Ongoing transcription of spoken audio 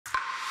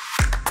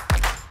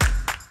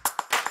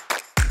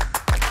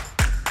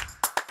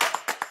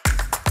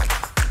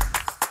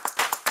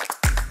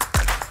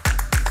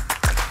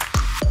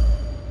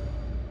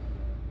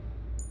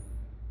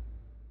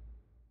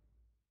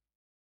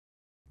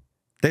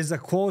There's a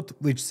quote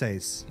which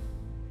says,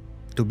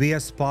 "To be a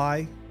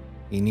spy,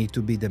 you need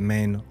to be the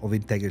man of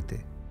integrity.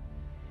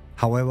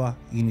 However,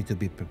 you need to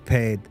be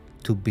prepared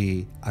to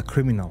be a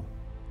criminal."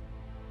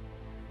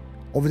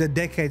 Over the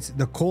decades,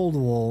 the Cold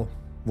War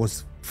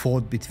was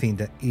fought between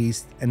the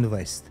East and the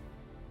West.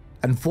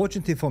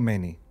 Unfortunately for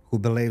many who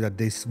believe that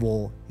this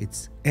war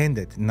it's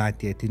ended in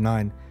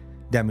 1989,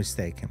 they're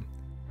mistaken.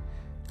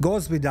 It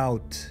goes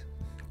without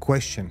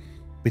question,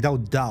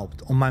 without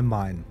doubt on my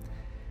mind,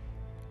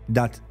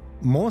 that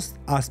most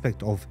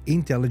aspect of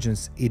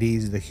intelligence, it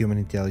is the human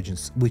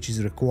intelligence, which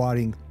is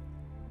requiring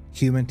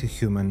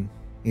human-to-human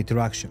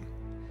interaction.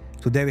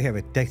 Today we have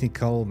a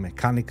technical,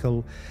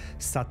 mechanical,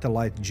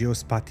 satellite,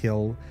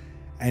 geospatial,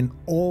 and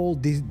all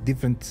these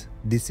different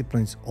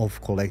disciplines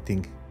of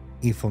collecting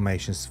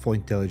information for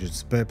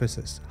intelligence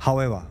purposes.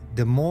 However,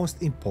 the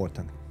most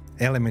important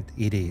element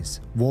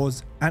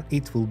was and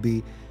it will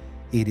be,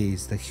 it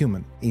is the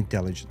human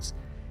intelligence,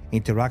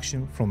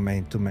 interaction from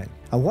man to man.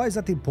 And why is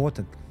that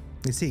important?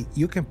 You see,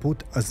 you can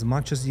put as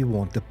much as you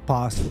want the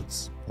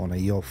passwords on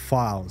your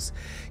files.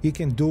 You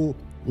can do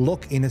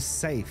lock in a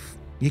safe.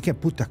 You can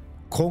put a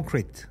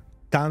concrete,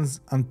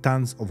 tons and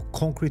tons of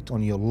concrete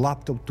on your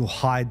laptop to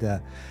hide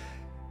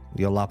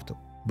your laptop.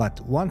 But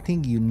one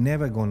thing you're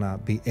never gonna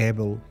be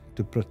able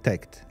to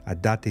protect,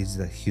 and that is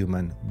the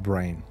human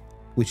brain,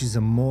 which is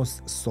the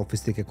most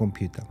sophisticated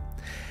computer.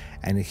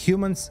 And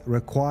humans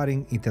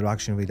requiring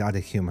interaction with other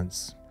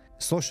humans.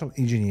 Social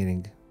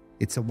engineering,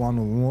 it's one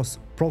of the most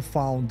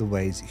profound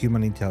ways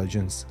human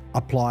intelligence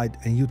applied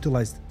and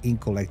utilized in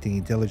collecting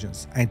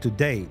intelligence. And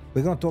today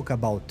we're going to talk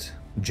about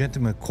a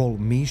gentleman called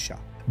Misha,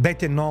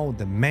 better known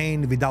the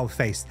man without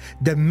face,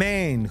 the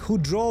man who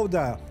drove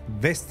the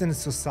Western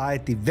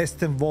society,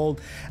 Western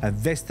world,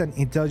 and Western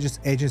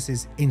intelligence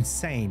agencies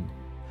insane.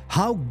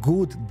 How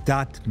good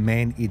that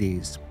man it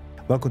is.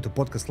 Welcome to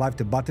Podcast Live,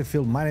 the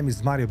Battlefield. My name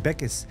is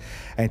Bekes,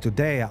 and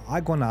today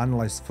I'm going to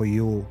analyze for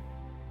you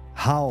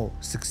how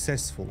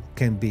successful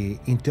can be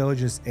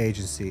intelligence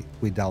agency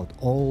without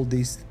all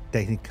these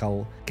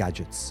technical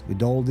gadgets,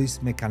 with all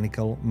these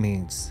mechanical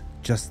means,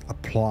 just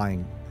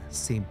applying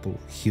simple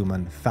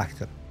human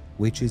factor,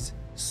 which is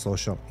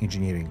social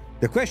engineering.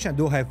 The question I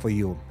do have for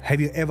you,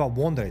 have you ever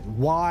wondered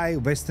why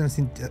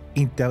Western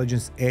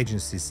intelligence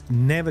agencies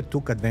never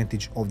took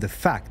advantage of the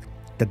fact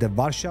that the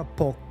Warsaw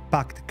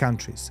Pact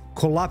countries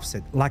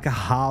collapsed like a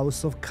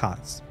house of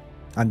cards,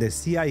 and the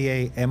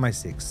CIA,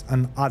 MI6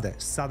 and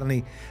others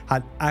suddenly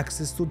had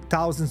access to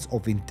thousands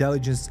of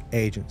intelligence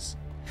agents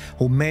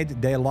who made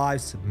their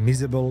lives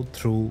miserable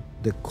through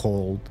the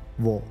Cold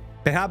War?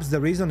 Perhaps the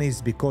reason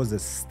is because the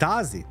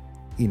STASI,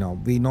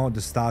 we know the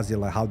STASI,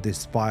 like how they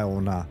spy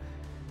on a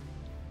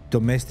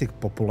domestic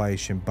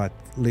population, but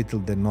little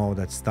they know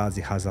that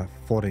STASI has a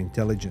foreign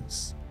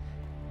intelligence.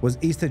 Was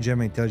Eastern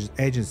German intelligence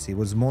agency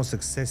was more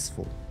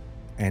successful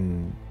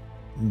and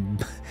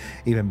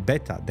even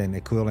better than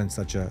equivalent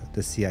such as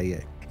the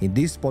CIA. In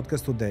this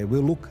podcast today,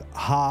 we'll look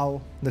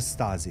how the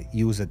STASI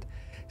used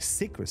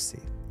secrecy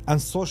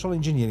and social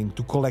engineering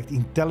to collect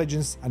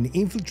intelligence and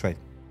infiltrate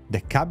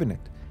the cabinet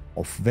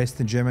of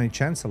Western Germany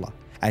chancellor,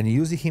 and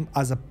using him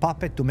as a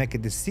puppet to make a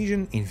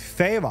decision in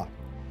favor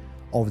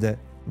of the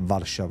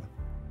Warsaw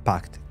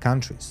Pact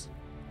countries.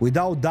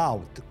 Without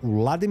doubt,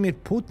 Vladimir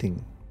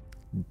Putin,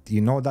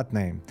 you know that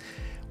name,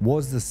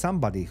 was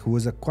somebody who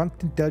was a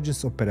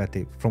counterintelligence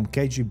operative from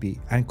KGB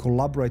and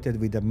collaborated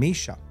with the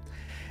Misha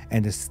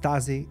and the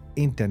STASI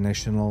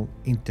international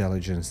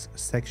intelligence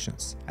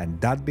sections. And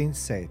that being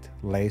said,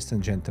 ladies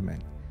and gentlemen,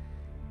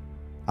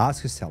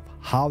 ask yourself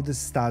how the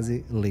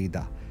STASI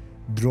leader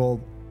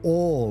drove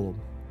all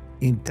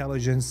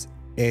intelligence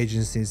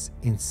agencies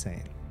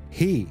insane.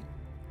 He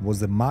was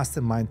the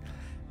mastermind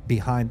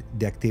behind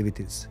the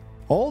activities.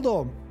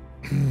 Although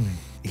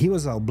he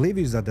was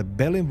oblivious that the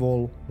Berlin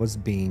Wall was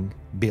being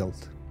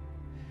built.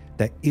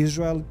 The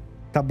Israel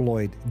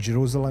tabloid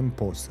Jerusalem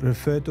Post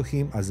referred to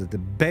him as the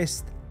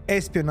best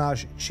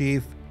espionage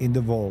chief in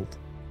the world.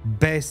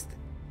 Best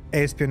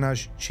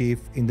espionage chief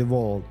in the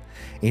world.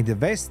 In the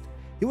West,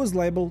 he was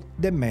labeled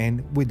the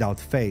man without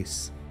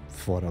face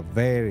for a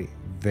very,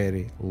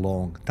 very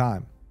long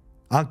time.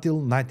 Until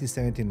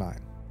 1979.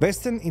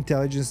 Western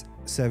intelligence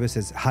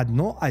services had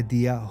no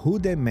idea who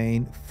their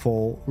main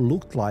foe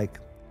looked like,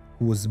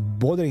 who was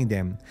bothering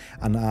them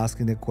and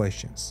asking the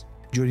questions.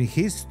 During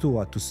his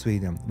tour to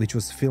Sweden, which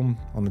was filmed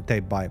on the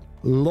tape by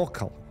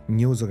local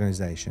news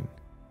organization,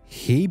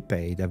 he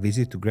paid a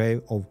visit to the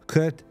grave of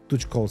Kurt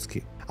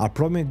Tucholsky, a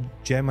prominent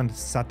German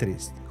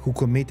satirist who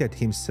committed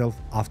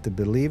himself after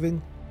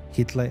believing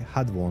Hitler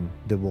had won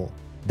the war.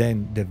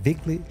 Then the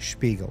weekly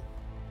Spiegel,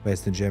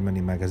 Western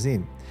Germany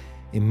magazine,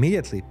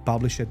 immediately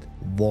published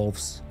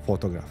Wolf's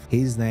photograph.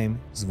 His name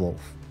is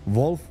Wolf.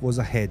 Wolf was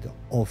a head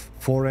of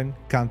foreign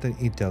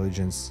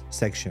counterintelligence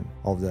section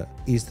of the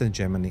Eastern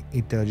Germany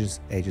intelligence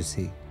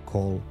agency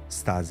called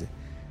STASI.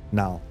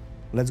 Now,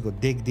 let's go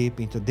dig deep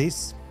into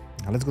this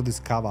and let's go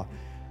discover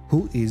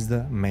who is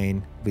the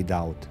man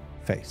without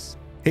face.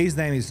 His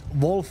name is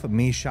Wolf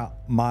Misha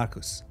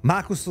Markus.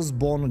 Markus was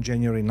born on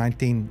January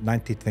 19,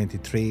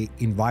 1923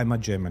 in Weimar,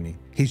 Germany.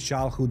 His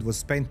childhood was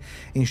spent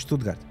in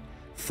Stuttgart.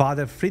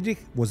 Father Friedrich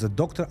was a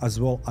doctor as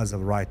well as a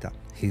writer.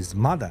 His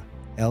mother,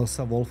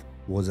 Elsa Wolf,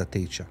 was a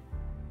teacher.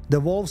 The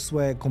Wolfs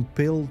were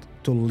compelled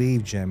to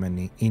leave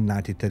Germany in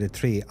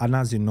 1933, and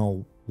as you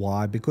know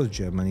why, because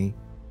Germany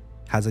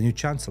has a new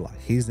chancellor.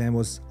 His name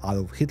was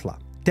Adolf Hitler.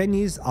 10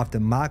 years after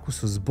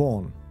Markus was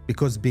born,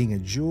 because being a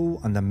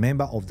Jew and a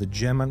member of the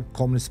German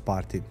Communist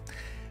Party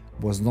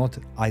was not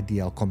an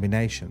ideal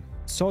combination.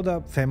 So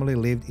the family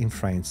lived in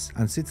France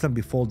and Switzerland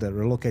before they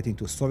relocating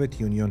to Soviet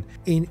Union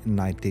in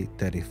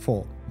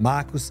 1934.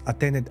 Markus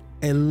attended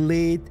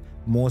elite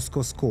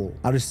Moscow school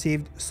and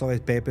received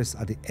Soviet papers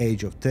at the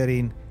age of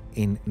 13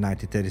 in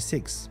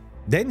 1936.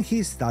 Then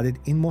he studied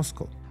in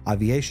Moscow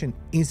Aviation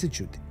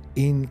Institute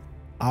in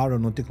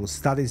aeronautical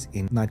studies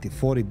in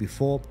 1940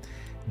 before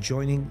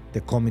joining the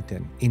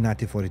Comintern in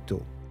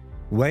 1942.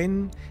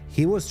 When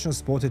he was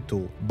transported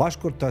to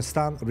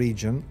Bashkortostan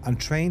region and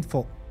trained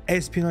for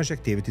espionage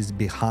activities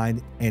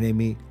behind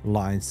enemy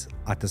lines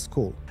at the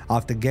school.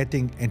 After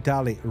getting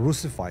entirely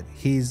Russified,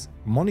 his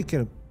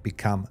moniker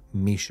became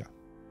Misha.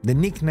 The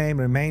nickname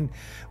remained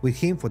with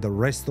him for the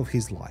rest of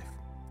his life.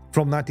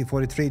 From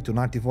 1943 to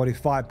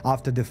 1945,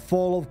 after the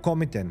fall of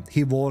Comintern,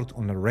 he worked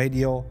on the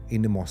radio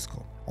in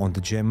Moscow on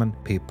the German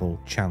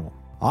People channel.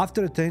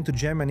 After returning to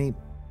Germany,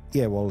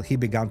 he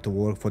began to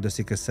work for the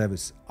Secret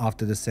Service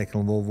after the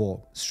Second World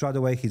War. Straight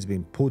away, he's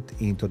been put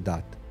into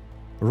that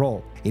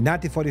role. In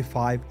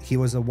 1945, he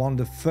was one of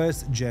the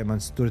first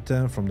Germans to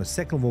return from the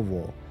Second World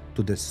War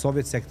to the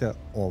Soviet sector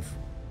of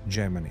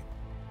Germany.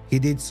 He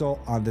did so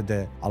under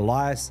the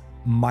alias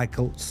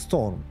Michael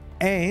Storm,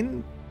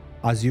 and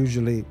as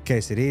usually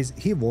case it is,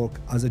 he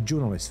worked as a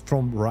journalist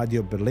from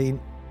Radio Berlin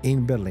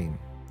in Berlin.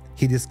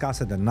 He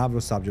discussed a number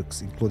of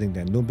subjects including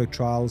the Nuremberg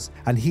trials,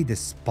 and he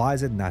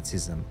despised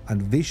Nazism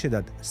and wished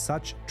that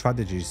such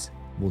tragedies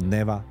would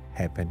never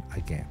happen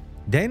again.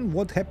 Then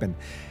what happened?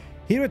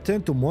 He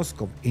returned to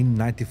Moscow in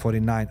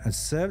 1949 and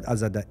served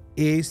as at the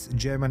East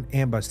German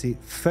Embassy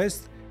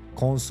first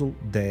consul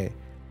there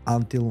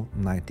until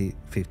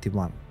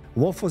 1951.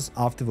 Wolf was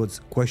afterwards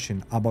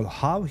questioned about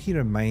how he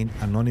remained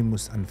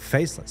anonymous and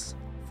faceless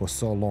for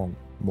so long,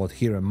 but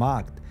he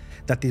remarked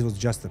that it was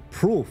just a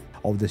proof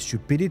of the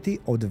stupidity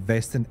of the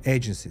Western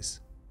agencies,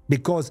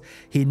 because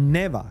he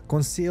never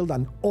concealed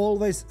and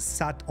always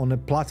sat on a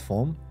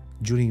platform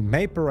during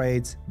May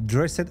parades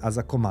dressed as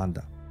a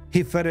commander.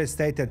 He further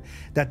stated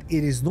that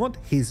it is not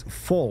his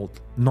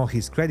fault nor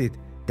his credit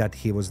that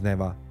he was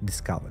never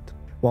discovered.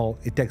 Well,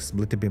 it takes a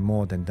little bit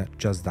more than that,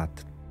 just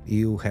that.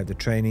 You have the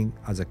training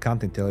as a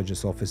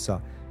counterintelligence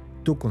officer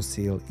to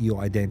conceal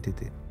your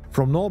identity.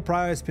 From no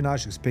prior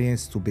espionage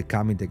experience to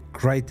becoming the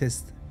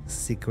greatest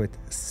secret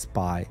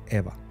spy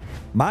ever.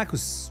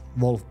 Markus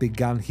Wolf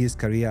began his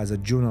career as a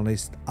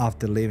journalist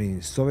after living in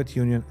the Soviet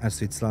Union and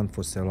Switzerland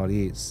for several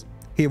years.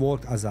 He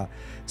worked as a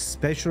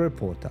special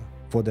reporter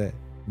for the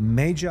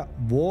major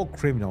war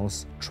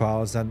criminals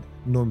trials at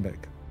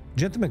Nuremberg. A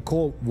gentleman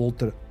called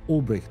Walter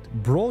Ulbricht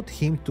brought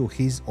him to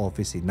his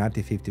office in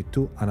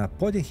 1952 and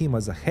appointed him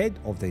as the head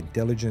of the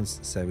intelligence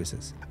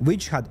services,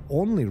 which had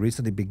only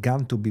recently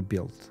begun to be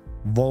built.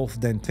 Wolf,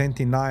 then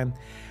 29,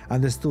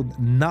 understood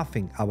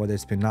nothing about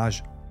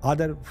espionage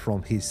other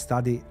from his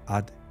study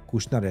at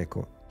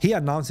Kushnareko. He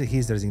announced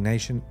his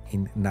resignation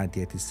in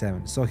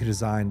 1987, so he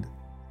resigned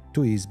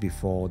 2 years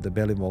before the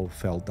Berlin Wall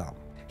fell down.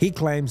 He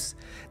claims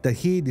that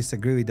he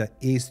disagreed with the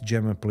East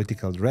German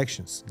political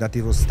directions, that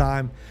it was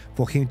time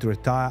for him to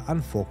retire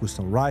and focus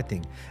on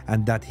writing,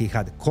 and that he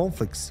had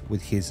conflicts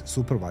with his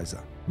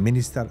supervisor,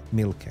 Minister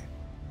Milke.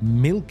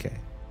 Milke,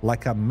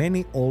 like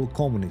many old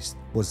communists,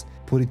 was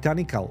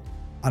puritanical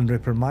and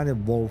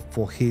reprimanded Wolf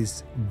for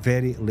his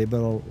very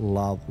liberal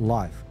love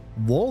life.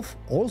 Wolf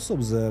also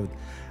observed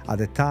at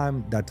the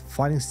time that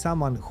finding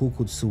someone who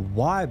could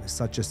survive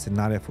such a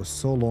scenario for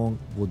so long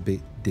would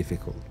be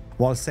difficult.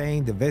 While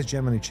saying the West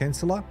Germany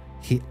chancellor,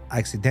 he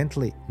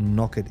accidentally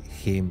knocked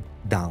him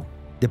down.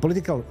 The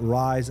political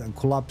rise and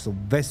collapse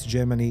of West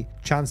Germany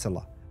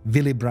chancellor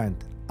Willy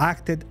Brandt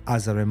acted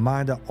as a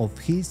reminder of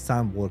his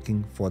time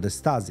working for the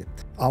STASI.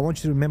 I want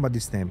you to remember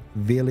this name,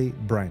 Willy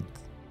Brandt.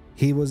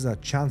 He was a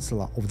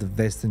chancellor of the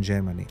Western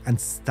Germany, and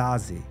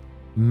STASI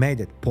made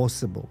it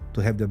possible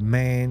to have the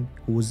man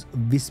who was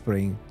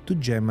whispering to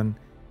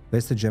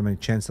Western Germany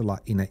chancellor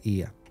in a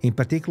ear. In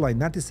particular, in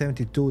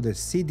 1972, the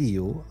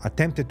CDU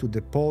attempted to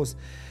depose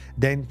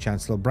then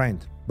Chancellor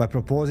Brandt by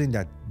proposing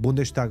that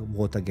Bundestag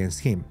vote against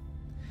him.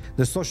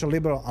 The Social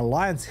Liberal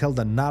Alliance held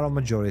a narrow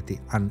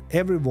majority, and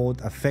every vote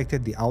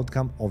affected the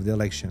outcome of the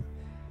election.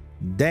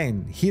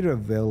 Then he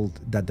revealed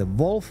that the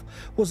Wolf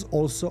was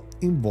also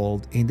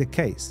involved in the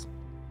case.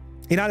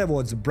 In other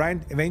words,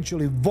 Brandt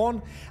eventually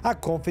won a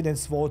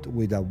confidence vote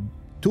with a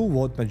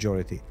 2-vote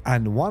majority,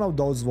 and one of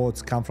those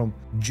votes came from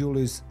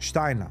Julius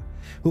Steiner,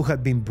 who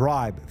had been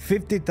bribed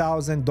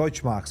 50,000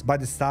 Deutschmarks by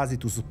the Stasi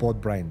to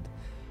support Brandt,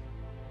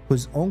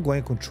 whose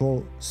ongoing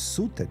control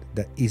suited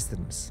the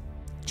Easterners.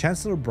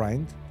 Chancellor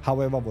Brandt,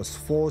 however, was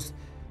forced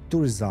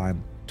to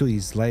resign 2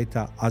 years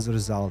later as a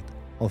result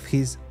of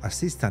his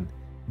assistant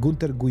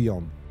Gunther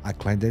Guillaume, a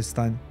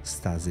clandestine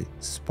Stasi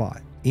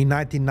spy. In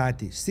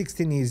 1990,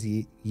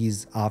 16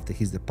 years after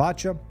his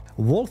departure,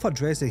 Wolf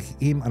addressed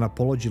him an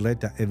apology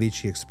letter in which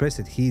he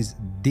expressed his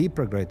deep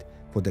regret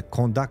for the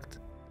conduct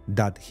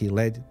that he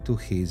led to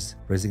his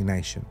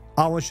resignation.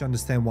 I want you to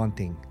understand one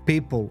thing.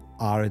 People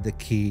are the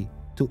key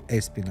to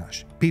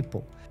espionage.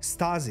 People.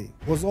 Stasi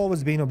was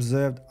always being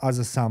observed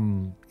as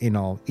some,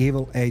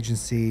 evil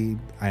agency,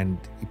 and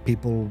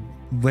people,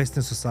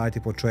 Western society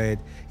portrayed,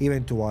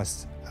 even to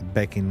us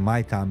back in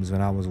my times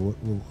when I was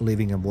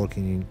living and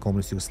working in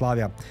communist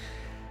Yugoslavia,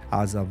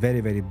 as a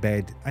very, very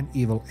bad and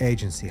evil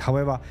agency.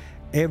 However,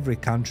 every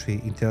country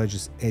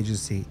intelligence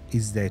agency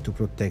is there to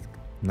protect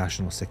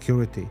national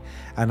security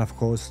and, of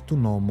course, to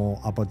know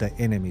more about their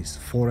enemies,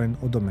 foreign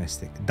or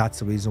domestic. That's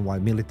the reason why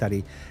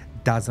military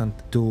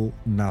doesn't do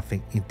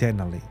nothing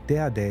internally. They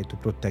are there to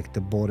protect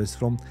the borders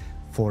from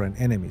foreign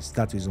enemies.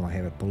 That's the reason why I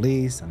have a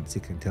police and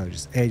secret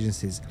intelligence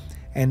agencies,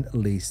 and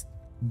list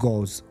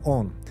goes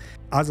on.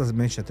 As I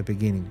mentioned at the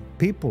beginning,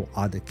 people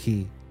are the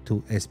key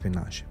to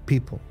espionage.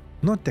 People,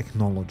 not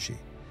technology,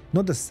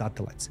 not the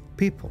satellites,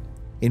 people.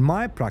 In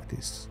my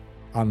practice,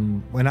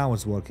 and when I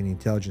was working in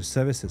intelligence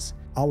services,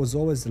 I was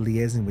always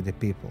liaising with the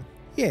people.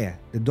 Yeah,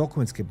 the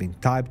documents can be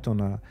typed on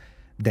a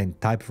then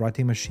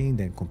typewriting machine,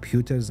 then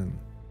computers, and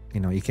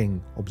you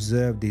can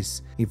observe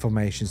this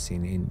information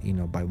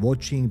by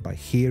watching, by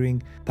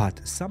hearing,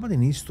 but somebody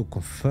needs to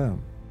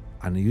confirm,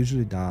 and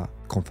usually the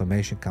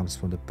confirmation comes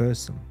from the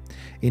person.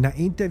 In an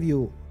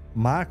interview,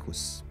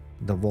 Markus,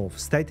 the Wolf,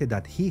 stated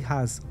that he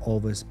has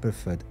always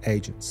preferred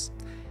agents.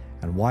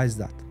 And why is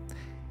that?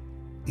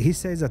 He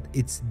says that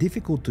it's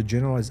difficult to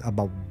generalize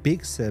about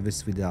big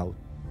service with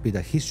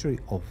a history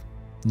of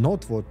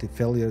noteworthy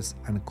failures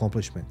and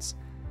accomplishments.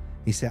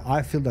 He said,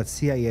 I feel that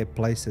CIA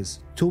places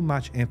too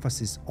much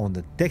emphasis on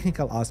the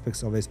technical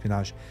aspects of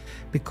espionage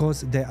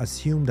because they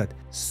assume that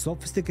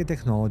sophisticated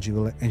technology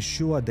will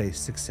ensure their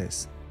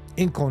success.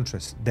 In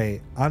contrast,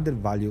 they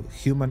undervalue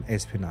human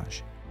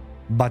espionage.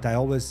 But I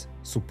always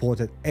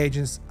supported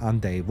agents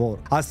and their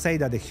work. I say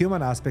that the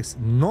human aspects,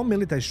 no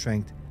military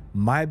strength,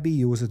 might be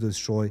used to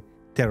destroy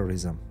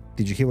terrorism.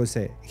 Did you hear what I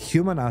say?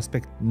 Human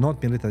aspect,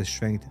 not military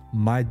strength,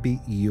 might be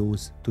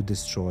used to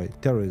destroy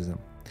terrorism.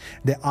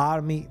 The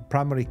army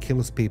primarily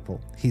kills people,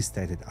 he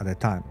stated at the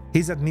time.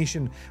 His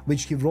admission,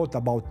 which he wrote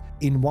about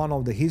in one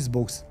of his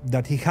books,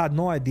 that he had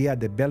no idea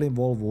the Berlin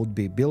Wall would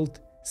be built,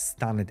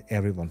 stunned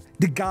everyone.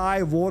 The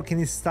guy working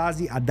in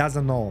Stasi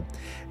doesn't know.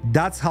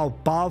 That's how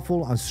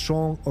powerful and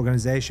strong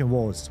organization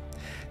was.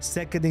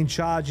 Second in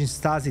charge in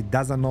Stasi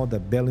doesn't know the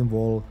Berlin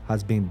Wall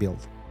has been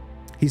built.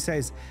 He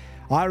says,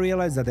 I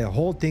realized that the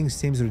whole thing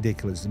seems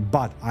ridiculous,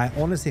 but I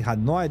honestly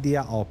had no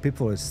idea how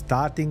people were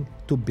starting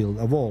to build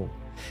a wall.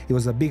 It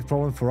was a big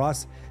problem for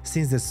us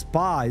since the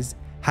spies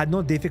had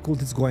no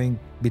difficulties going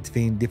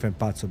between different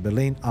parts of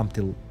Berlin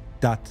until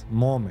that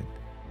moment.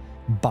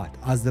 But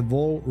as the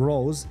wall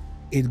rose,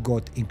 it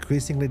got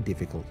increasingly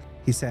difficult.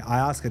 He said, I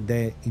asked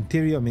the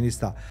interior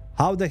minister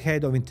how the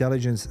head of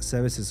intelligence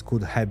services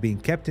could have been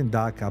kept in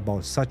dark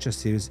about such a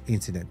serious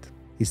incident.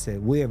 He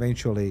said, we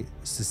eventually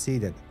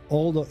succeeded,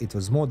 although it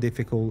was more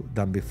difficult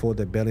than before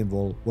the Berlin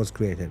Wall was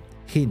created,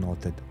 he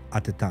noted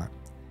at the time.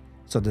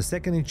 So the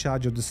second in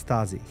charge of the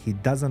Stasi, he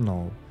doesn't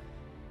know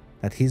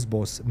that his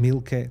boss,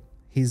 Milke,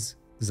 is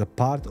a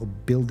part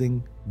of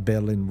building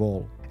Berlin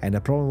Wall. And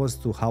the problem was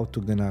to how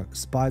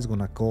spies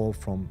gonna go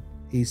from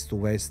east to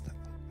west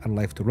and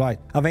left to right.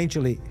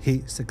 Eventually,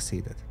 he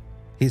succeeded.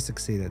 He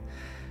succeeded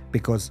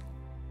because,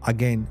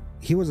 again,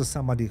 he was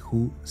somebody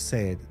who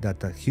said that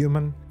the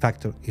human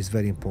factor is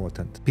very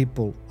important.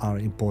 People are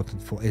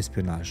important for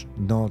espionage,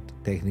 not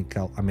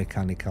technical and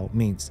mechanical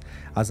means.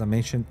 As I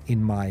mentioned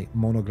in my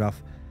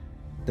monograph,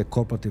 the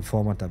corporate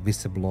informant, a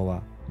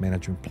whistleblower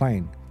management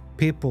plan.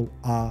 People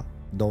are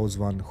those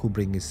ones who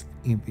bring us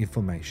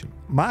information.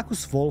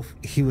 Markus Wolf,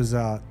 he was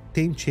a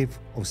team chief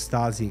of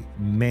Stasi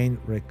main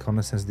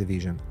reconnaissance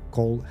division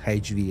called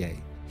HVA.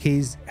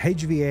 His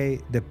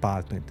HVA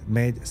department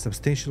made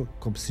substantial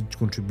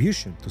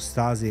contribution to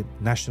Stasi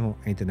national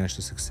and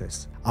international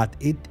success. At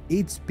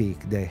its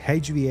peak, the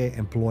HVA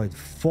employed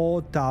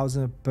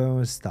 4,000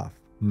 permanent staff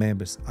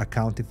members,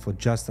 accounting for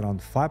just around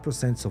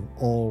 5% of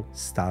all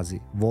Stasi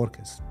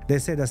workers. They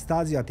say that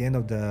Stasi at the end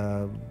of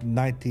the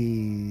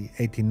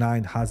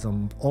 1989 has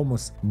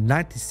almost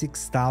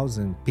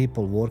 96,000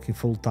 people working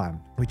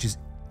full-time, which is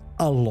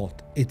a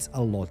lot. It's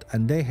a lot.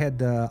 And they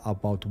had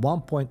about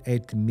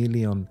 1.8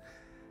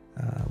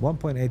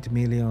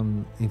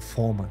 million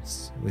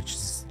informants, which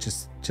is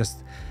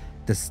just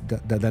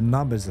the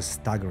numbers are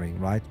staggering,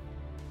 right?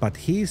 But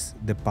his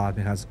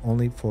department has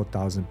only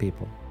 4,000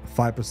 people.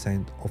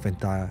 5% of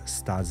entire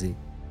Stasi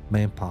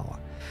manpower.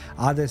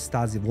 Other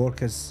Stasi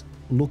workers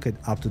looked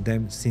up to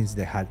them since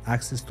they had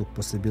access to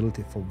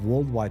possibility for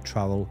worldwide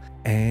travel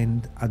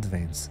and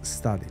advanced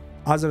study.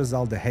 As a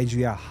result, the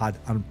HVA had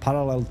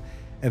unparalleled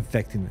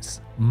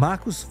effectiveness.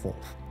 Markus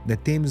Wolf the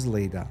team's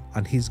leader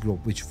and his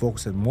group, which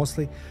focused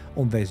mostly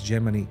on West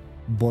Germany,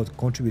 both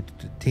contributed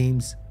to the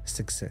team's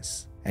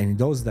success. And in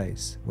those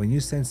days, when you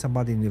send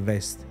somebody in the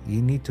West,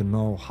 you need to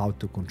know how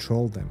to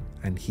control them,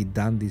 and he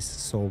done this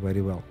so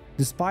very well.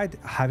 Despite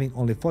having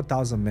only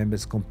 4,000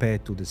 members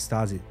compared to the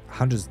STASI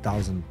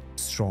 100,000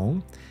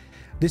 strong,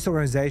 this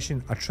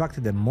organization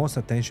attracted the most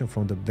attention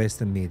from the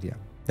Western media.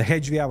 The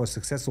HVI was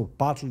successful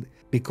partly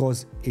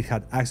because it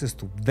had access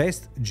to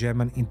West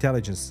German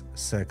intelligence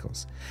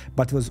circles,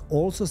 but was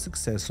also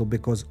successful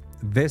because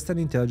Western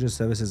intelligence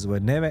services were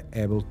never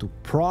able to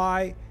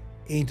pry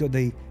into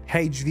the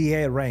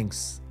HVA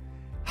ranks.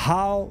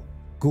 How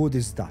good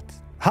is that?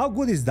 How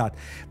good is that?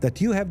 That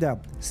you have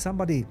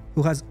somebody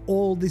who has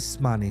all this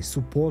money,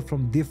 support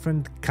from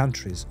different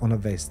countries on the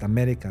West,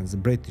 Americans, the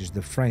British,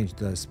 the French,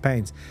 the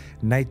Spains,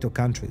 NATO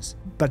countries.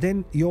 But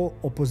then your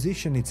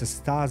opposition, it's a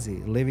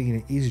STASI living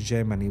in East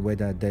Germany where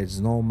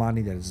there's no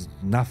money, there's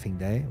nothing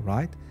there,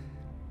 right?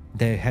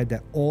 They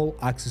had all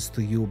access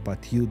to you,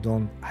 but you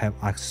don't have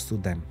access to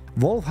them.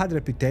 Wolf had a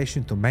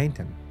reputation to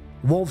maintain.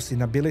 Wolf's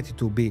inability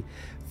to be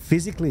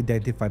physically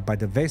identified by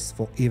the West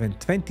for even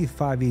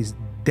 25 years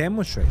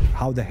demonstrate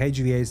how the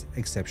HVA's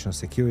exceptional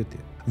security.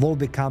 Wolf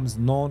becomes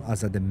known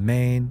as the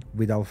man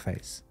without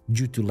face,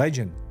 due to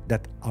legend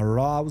that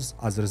arose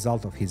as a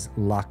result of his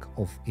lack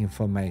of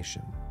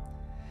information.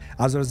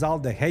 As a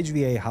result, the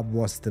HVA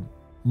was the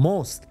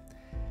most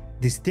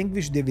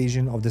distinguished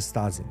division of the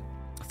STASI,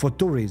 for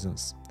two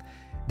reasons.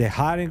 The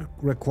hiring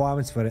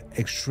requirements were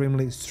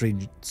extremely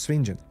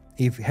stringent.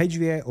 If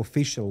HVA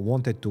official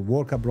wanted to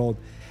work abroad,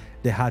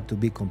 they had to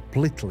be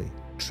completely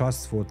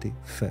trustworthy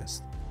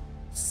first.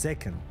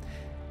 Second,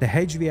 the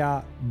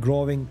HVA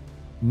growing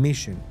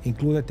mission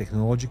included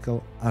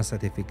technological and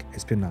scientific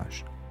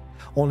espionage.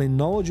 Only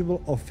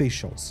knowledgeable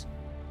officials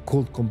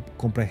could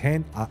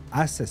comprehend and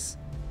assess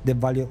the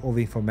value of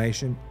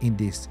information in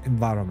this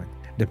environment.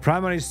 The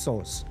primary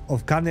source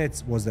of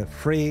candidates was the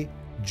Free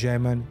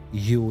German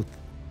Youth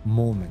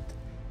Movement.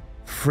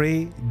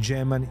 Free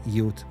German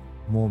Youth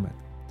Movement.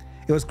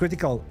 It was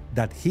critical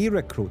that he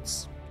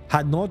recruits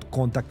had not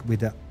contact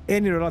with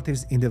any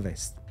relatives in the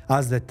West.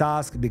 As the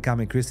task became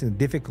increasingly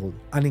difficult,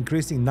 an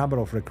increasing number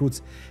of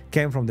recruits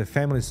came from the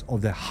families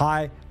of the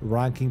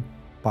high-ranking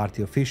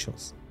party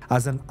officials.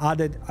 As an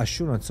added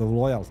assurance of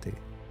loyalty,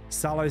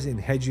 salaries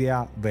in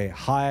HVA were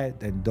higher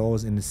than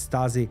those in the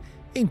STASI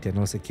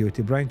internal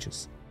security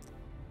branches.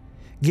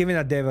 Given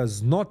that there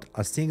was not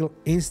a single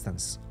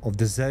instance of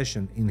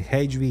desertion in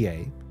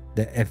HVA,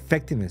 the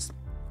effectiveness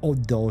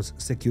of those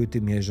security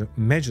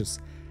measures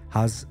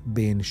has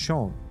been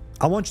shown.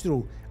 I want you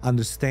to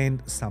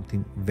understand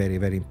something very,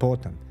 very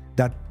important.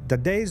 That the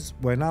days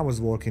when I was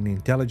working in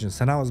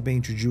intelligence and I was being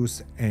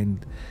introduced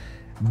and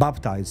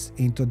baptized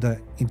into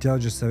the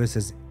intelligence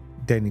services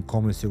then in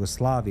communist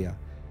Yugoslavia,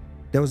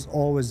 there was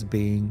always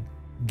being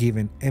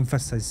given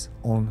emphasis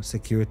on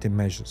security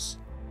measures.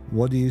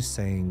 What are you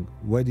saying?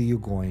 Where are you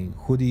going?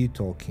 Who are you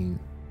talking?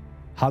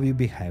 How are you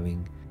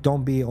behaving?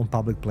 Don't be on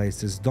public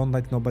places. Don't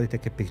let nobody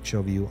take a picture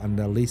of you, and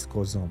the list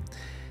goes on.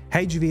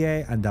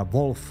 HVA and the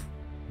Wolf,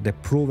 they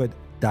proved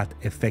that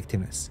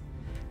effectiveness.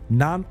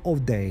 None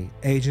of the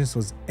agents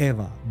was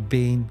ever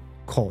being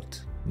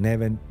caught,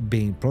 never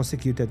being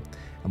prosecuted,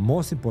 and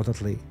most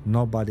importantly,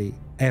 nobody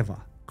ever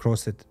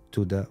crossed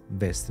to the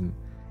Western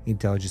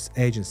intelligence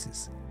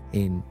agencies.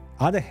 In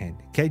other hand,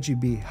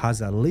 KGB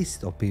has a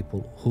list of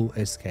people who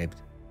escaped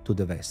to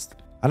the West.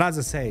 And as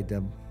I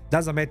said,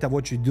 doesn't matter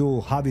what you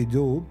do, how you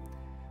do,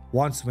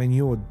 once when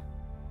you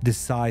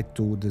decide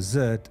to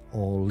desert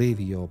or leave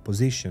your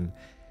position,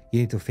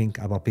 you need to think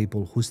about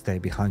people who stay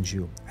behind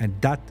you. And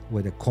that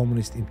were the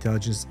communist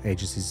intelligence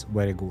agencies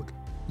very good.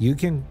 You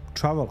can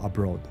travel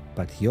abroad,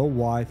 but your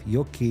wife,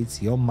 your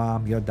kids, your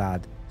mom, your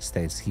dad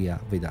stays here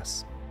with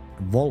us.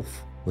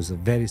 Wolf was a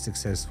very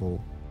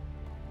successful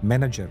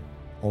manager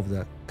of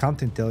the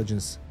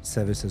counterintelligence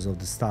services of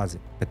the STASI,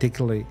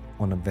 particularly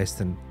on the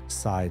western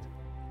side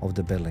of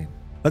the Berlin.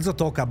 Let's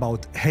talk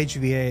about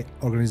HVA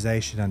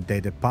organization and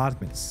their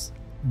departments.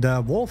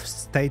 The Wolf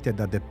stated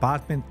that the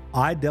department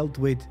I dealt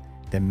with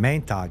the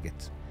main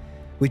target,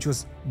 which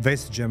was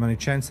West Germany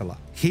Chancellor,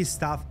 his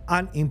staff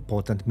and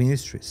important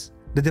ministries.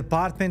 The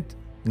department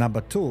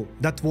number 2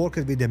 that worked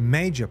with the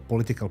major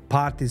political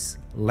parties,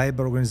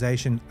 labor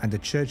organization and the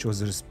church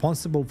was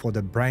responsible for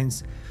the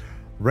Brain's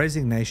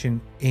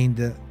resignation in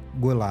the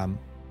Gulam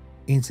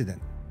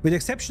incident. With the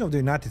exception of the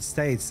United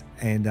States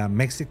and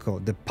Mexico,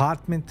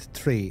 Department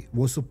 3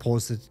 was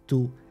supposed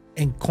to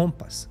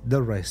encompass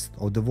the rest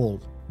of the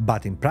world,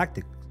 but in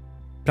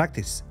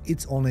practice,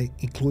 it's only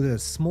included a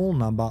small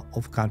number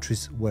of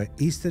countries where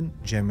Eastern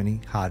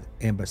Germany had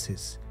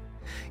embassies.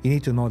 You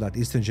need to know that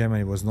Eastern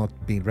Germany was not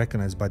being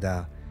recognized by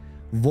the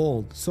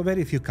world, so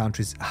very few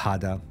countries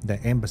had the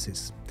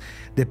embassies.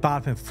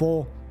 Department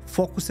 4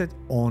 focused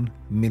on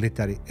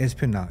military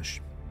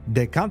espionage.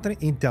 The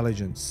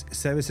counterintelligence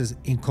services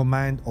in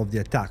command of the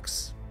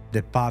attacks,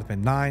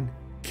 Department 9,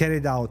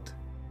 carried out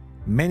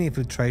many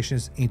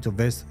infiltrations into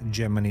West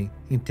Germany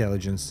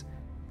intelligence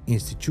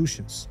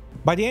institutions.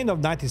 By the end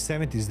of the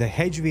 1970s, the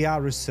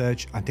HVR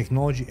research and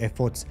technology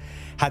efforts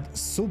had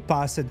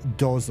surpassed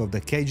those of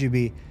the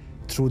KGB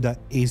through the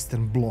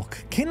Eastern Bloc.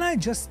 Can I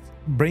just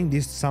bring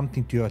this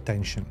something to your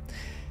attention?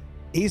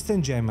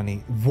 Eastern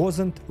Germany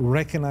wasn't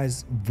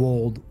recognized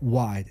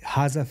worldwide,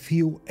 has a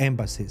few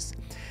embassies,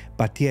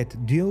 but yet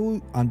do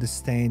you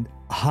understand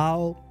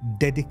how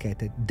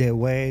dedicated they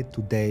were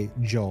to their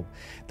job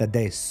that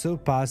they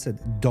surpassed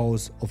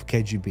those of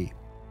KGB?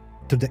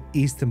 To the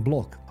Eastern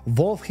Bloc,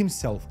 Wolf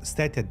himself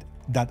stated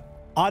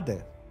that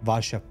other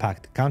Warsaw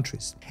Pact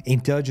countries'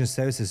 intelligence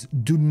services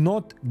do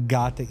not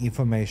gather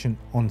information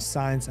on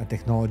science and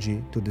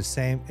technology to the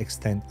same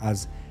extent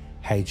as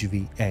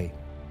HVA.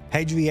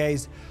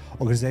 HVA's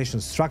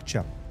organizational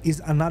structure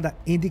is another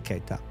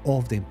indicator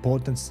of the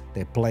importance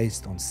they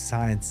placed on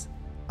science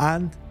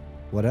and,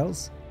 what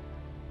else?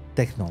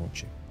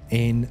 Technology.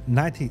 In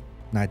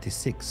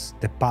 1996,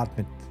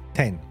 Department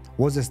 10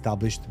 was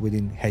established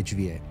within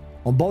HVA.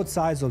 On both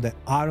sides of the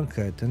Iron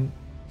Curtain,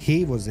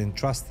 he was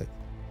entrusted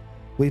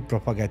with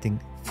propagating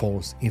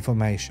false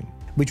information,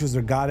 which was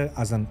regarded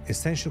as an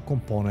essential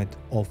component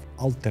of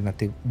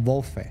alternative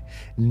warfare.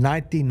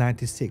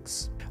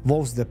 1996,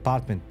 Wolf's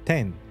Department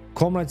 10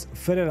 comrades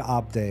further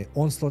up their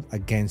onslaught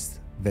against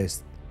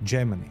West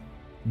Germany.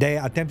 They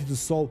attempted to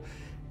sow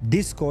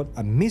discord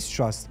and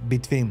mistrust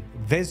between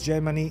West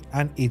Germany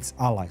and its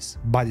allies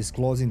by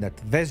disclosing that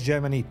West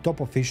Germany top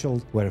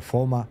officials were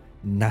former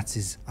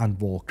Nazis and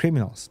war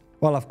criminals.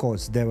 Well, of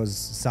course, there was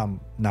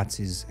some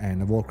Nazis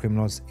and war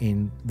criminals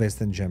in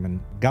Western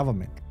German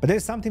government. But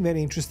there's something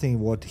very interesting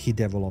what he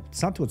developed,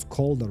 something what's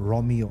called the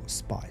Romeo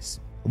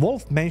spies.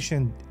 Wolf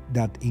mentioned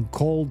that in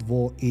Cold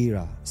War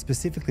era,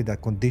 specifically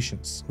that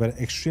conditions were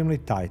extremely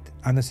tight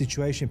and the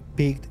situation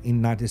peaked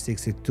in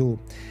 1962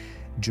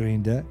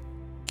 during the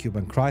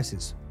Cuban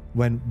crisis,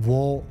 when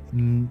war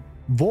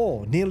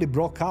nearly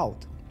broke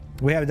out.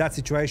 We have that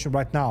situation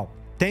right now.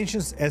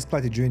 Tensions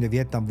escalated during the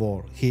Vietnam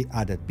War, he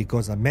added,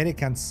 because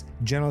Americans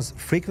generals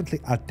frequently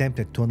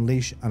attempted to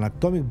unleash an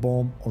atomic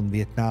bomb on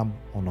Vietnam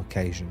on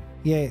occasion.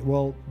 Yeah,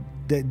 well,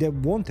 they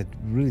wanted,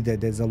 really,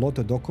 there's a lot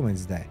of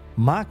documents there.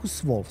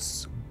 Markus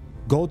Wolf's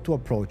go-to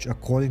approach,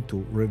 according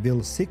to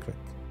Revealed Secret,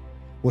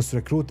 was to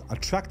recruit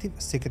attractive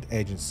secret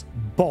agents,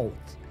 both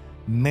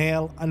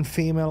male and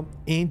female,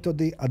 into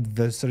the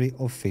adversary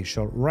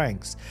official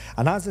ranks.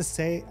 And as I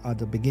say at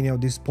the beginning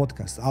of this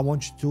podcast, I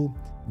want you to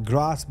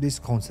grasp this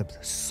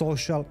concept,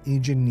 social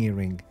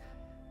engineering.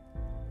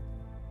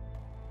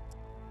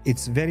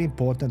 It's very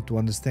important to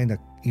understand that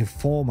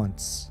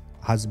informants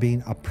has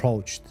been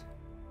approached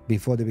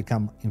before they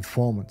become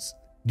informants.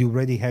 They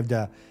already have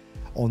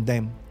on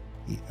them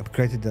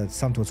created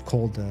something what's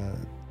called a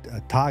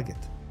target,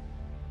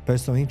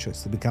 personal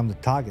interest to become the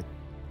target.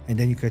 And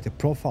then you create a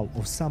profile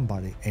of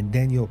somebody, and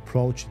then you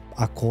approach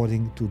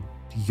according to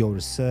your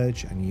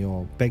research and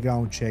your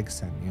background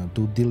checks and your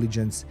due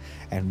diligence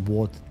and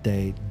what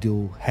they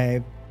do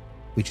have,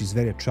 which is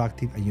very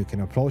attractive, and you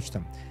can approach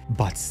them.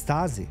 But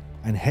STASI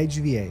and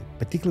HVA,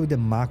 particularly the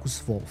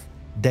Markus Wolf,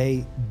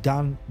 they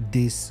done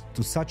this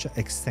to such an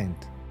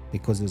extent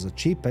because it was the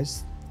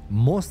cheapest,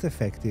 most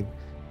effective,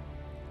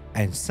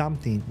 and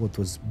something what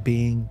was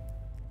being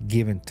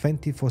given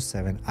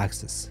 24/7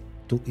 access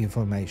to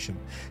information.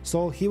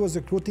 So he was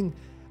recruiting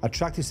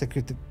attractive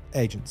secret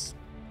agents,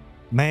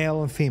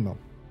 male and female,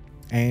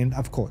 and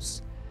of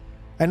course.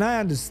 And I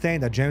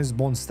understand that James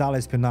Bond style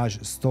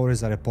espionage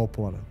stories are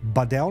popular,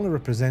 but they only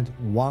represent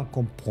one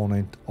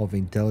component of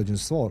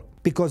intelligence work,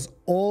 because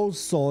all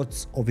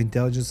sorts of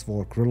intelligence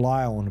work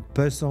rely on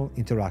personal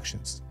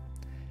interactions.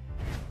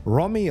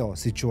 Romeo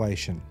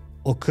situation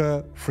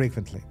occur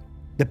frequently.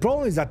 The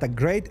problem is that a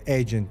great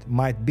agent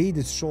might be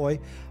destroyed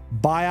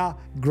by a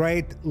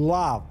great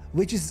love,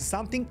 which is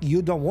something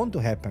you don't want to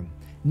happen.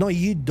 No,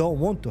 you don't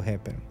want to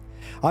happen.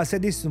 I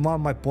said this in one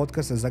of my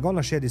podcasts, as I'm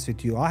gonna share this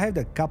with you. I have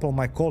a couple of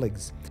my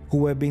colleagues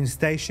who have been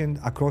stationed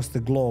across the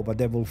globe, but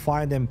they will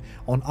find them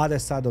on other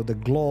side of the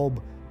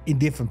globe in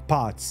different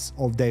parts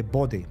of their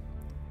body.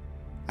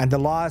 And the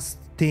last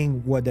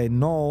thing what they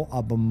know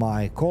about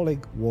my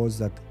colleague was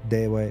that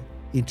they were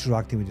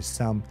interacting with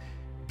some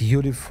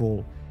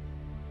beautiful,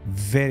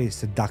 very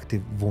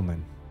seductive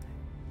woman.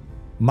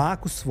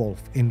 Markus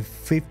Wolf in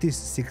 50s,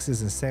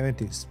 60s and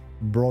 70s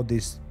brought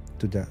this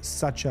to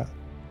such a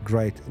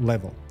great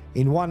level.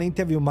 In one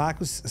interview,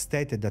 Markus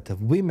stated that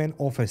women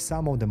offer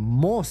some of the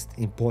most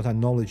important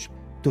knowledge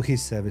to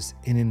his service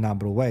in a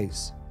number of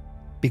ways,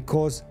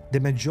 because the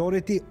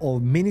majority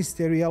of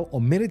ministerial or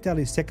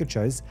military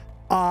secretaries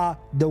are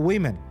the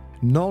women.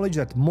 Knowledge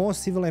that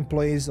most civil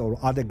employees or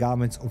other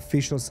government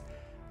officials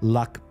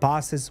lack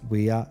passes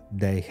via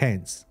their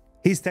hands.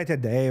 He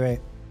stated they were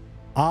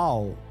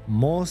our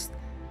most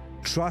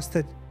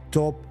trusted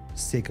top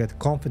secret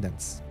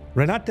confidence.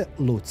 Renate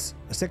Lutz,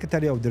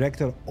 Secretary of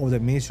Director of the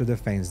Ministry of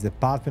Defense,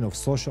 Department of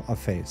Social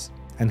Affairs,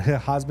 and her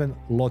husband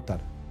Lothar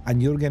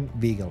and Jürgen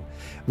Wiegel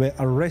were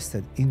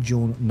arrested in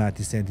June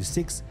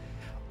 1976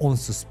 on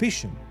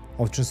suspicion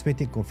of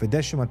transmitting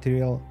confidential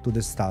material to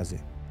the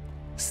STASI.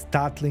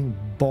 startling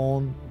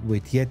bone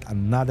with yet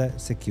another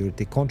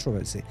security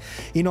controversy.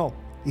 You know,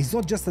 it's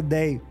not just that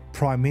the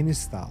prime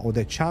minister or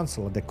the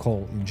chancellor they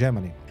call in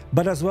Germany,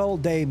 but as well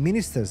the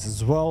ministers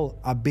as well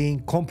are being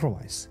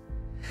compromised.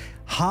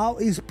 How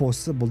is it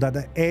possible that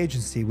the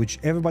agency which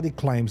everybody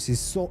claims is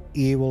so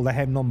evil, they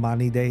have no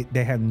money,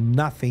 they have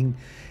nothing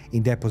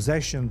in their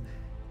possession,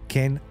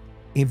 can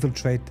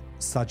infiltrate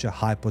such a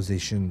high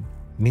position,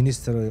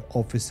 ministerial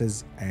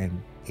offices and,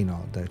 you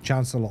know, the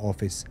chancellor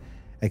office,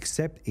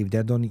 except if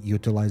they're done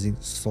utilizing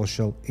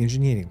social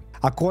engineering?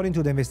 According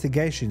to the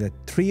investigation, the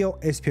trio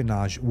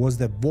espionage was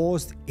the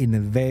worst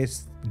in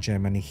West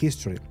Germany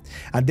history,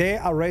 and their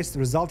arrest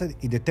resulted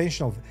in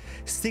detention of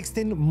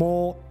 16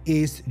 more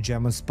East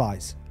German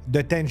spies.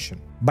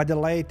 Detention. By the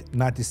late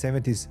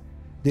 1970s,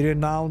 the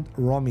renowned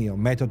Romeo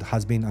method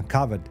has been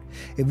uncovered,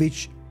 in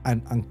which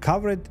an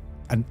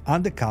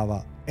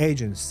undercover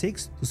agent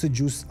seeks to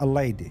seduce a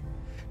lady,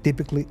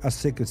 typically a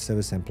Secret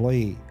Service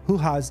employee, who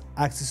has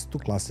access to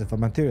classified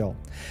material.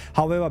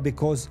 However,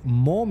 because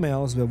more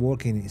males were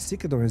working in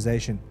secret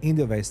organization in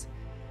the West,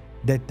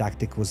 the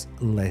tactic was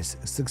less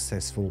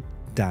successful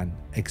than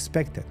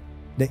expected.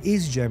 The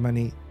East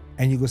Germany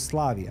and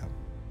Yugoslavia,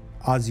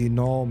 as you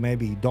know,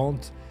 maybe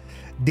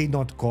did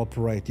not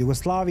cooperate.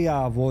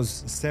 Yugoslavia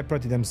was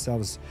separating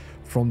themselves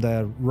from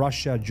the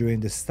Russia during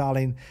the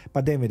Stalin,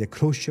 but then when the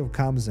Khrushchev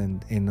comes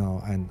and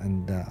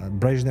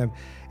Brezhnev,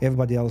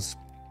 everybody else,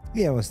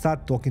 will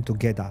start talking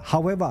together.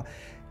 However,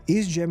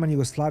 East Germany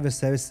Yugoslavia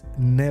service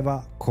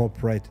never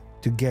cooperate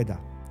together,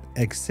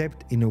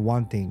 except in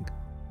one thing.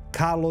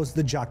 Carlos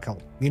the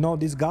Jackal, you know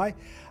this guy?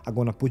 I'm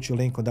gonna put you a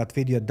link on that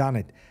video, done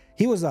it.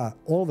 He was a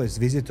always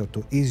visitor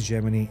to East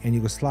Germany and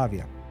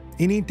Yugoslavia.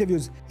 In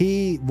interviews,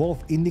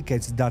 Wolf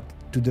indicates that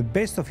to the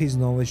best of his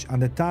knowledge, at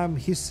the time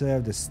he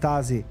served the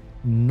STASI,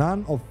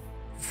 none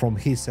from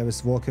his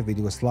service worked with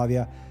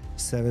Yugoslavia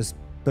service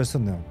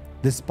personnel,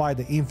 despite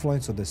the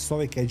influence of the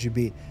Soviet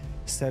KGB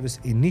service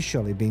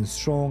initially being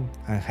strong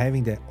and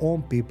having their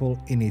own people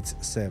in its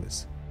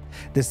service.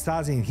 The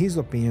STASI, in his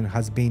opinion,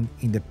 has been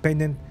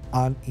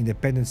an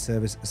independent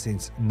service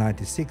since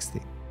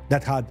 1960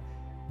 that had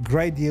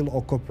great deal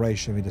of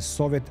cooperation with the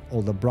Soviet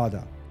older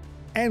brother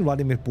and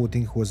Vladimir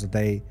Putin, who was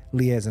the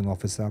liaison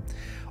officer,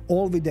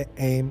 all with the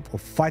aim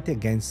of fighting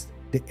against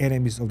the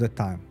enemies of the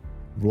time.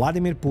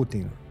 Vladimir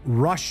Putin,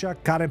 Russia's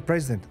current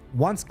president,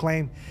 once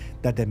claimed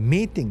that the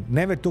meeting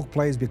never took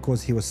place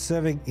because he was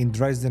serving in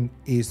Dresden,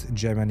 East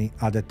Germany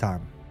at the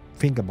time.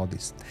 Think about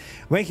this.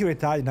 When he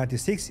retired in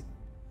 1996,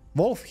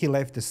 Wolf, he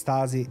left the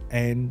STASI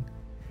and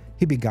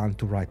he began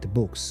to write the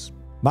books.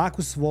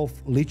 Markus Wolf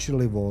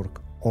literally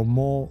work, or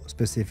more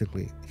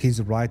specifically,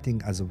 his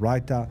writing as a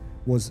writer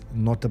was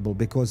notable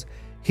because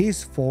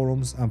his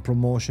forums and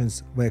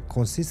promotions were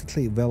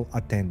consistently well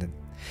attended.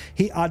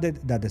 He added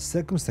that the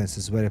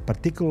circumstances were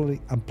particularly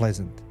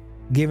unpleasant,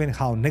 given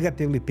how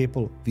negatively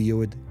people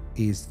viewed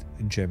East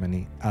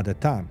Germany at the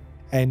time.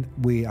 And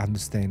we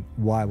understand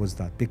why was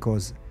that,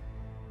 because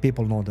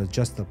people know that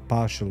just a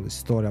partial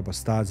story about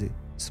Stasi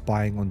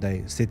spying on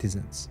their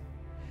citizens.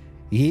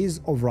 Years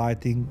of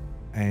writing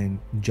and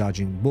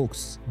judging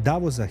books, that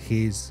was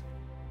his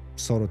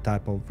sort of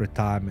type of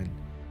retirement.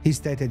 He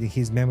stated in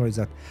his memoirs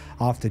that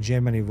after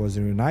Germany was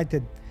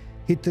reunited,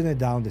 he turned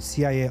down the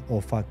CIA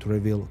offer to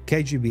reveal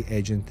KGB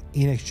agent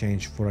in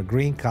exchange for a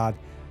green card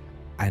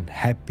and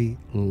happy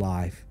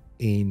life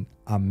in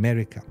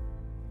America.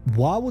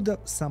 Why would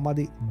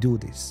somebody do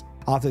this?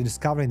 After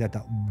discovering that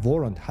a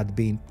warrant had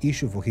been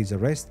issued for his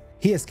arrest,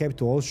 he escaped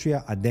to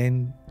Austria and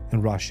then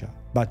in Russia.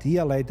 But a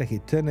year later, he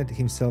turned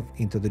himself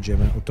into the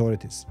German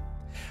authorities.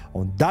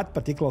 On that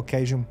particular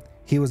occasion,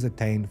 he was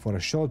detained for a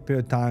short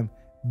period of time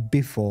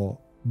before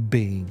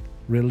being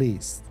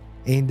released.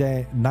 In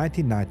the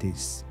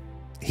 1990s,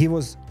 he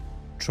was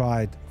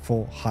tried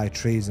for high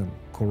treason,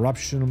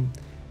 corruption,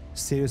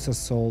 serious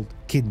assault,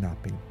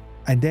 kidnapping.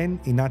 And then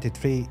in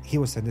 1993, he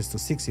was sentenced to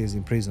 6 years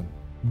in prison.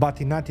 But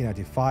in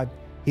 1995,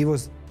 he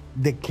was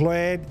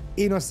declared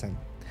innocent.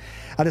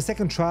 At the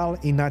second trial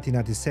in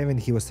 1997,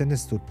 he was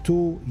sentenced to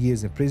 2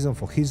 years in prison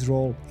for his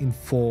role in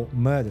 4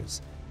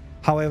 murders.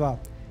 However,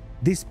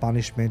 this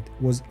punishment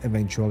was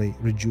eventually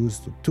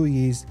reduced to 2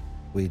 years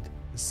with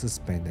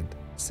suspended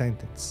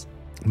sentence.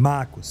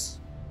 Markus,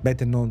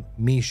 better known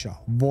Misha,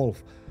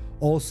 Wolf,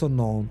 also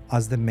known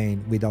as the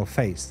man without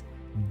face,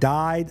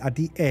 died at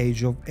the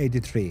age of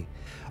 83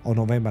 on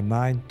November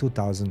 9,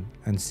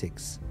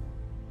 2006,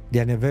 the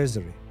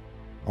anniversary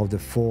of the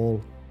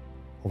fall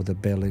of the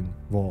Berlin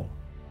Wall.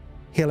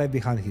 He left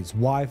behind his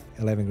wife,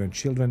 11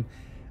 grandchildren,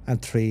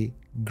 and 3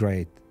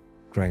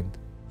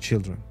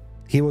 great-grandchildren.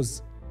 He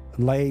was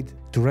laid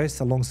to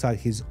rest alongside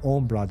his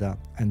own brother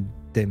and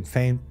then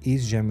famed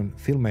East German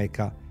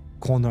filmmaker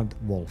Konrad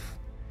Wolf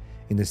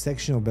in the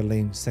section of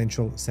Berlin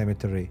Central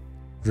Cemetery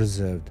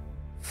reserved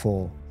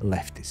for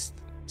leftists.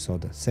 So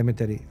the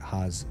cemetery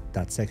has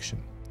that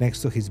section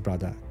next to his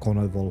brother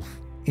Konrad Wolf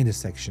in the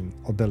section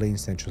of Berlin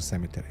Central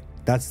Cemetery.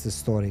 That's the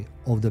story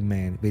of the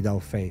man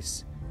without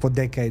face. For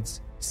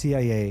decades,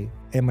 CIA,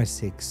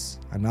 MI6,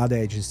 another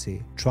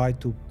agency tried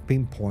to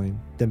pinpoint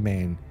the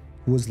man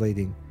who was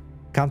leading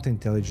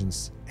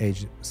counterintelligence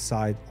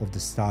side of the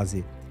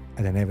STASI,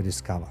 and they never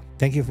discovered.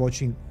 Thank you for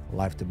watching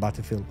Live the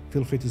Battlefield.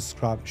 Feel free to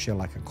subscribe, share,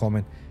 like, and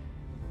comment,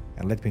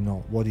 and let me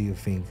know what do you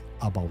think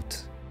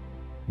about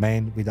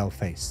man without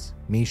face,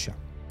 Misha,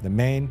 the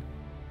man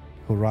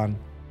who ran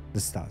the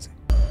STASI.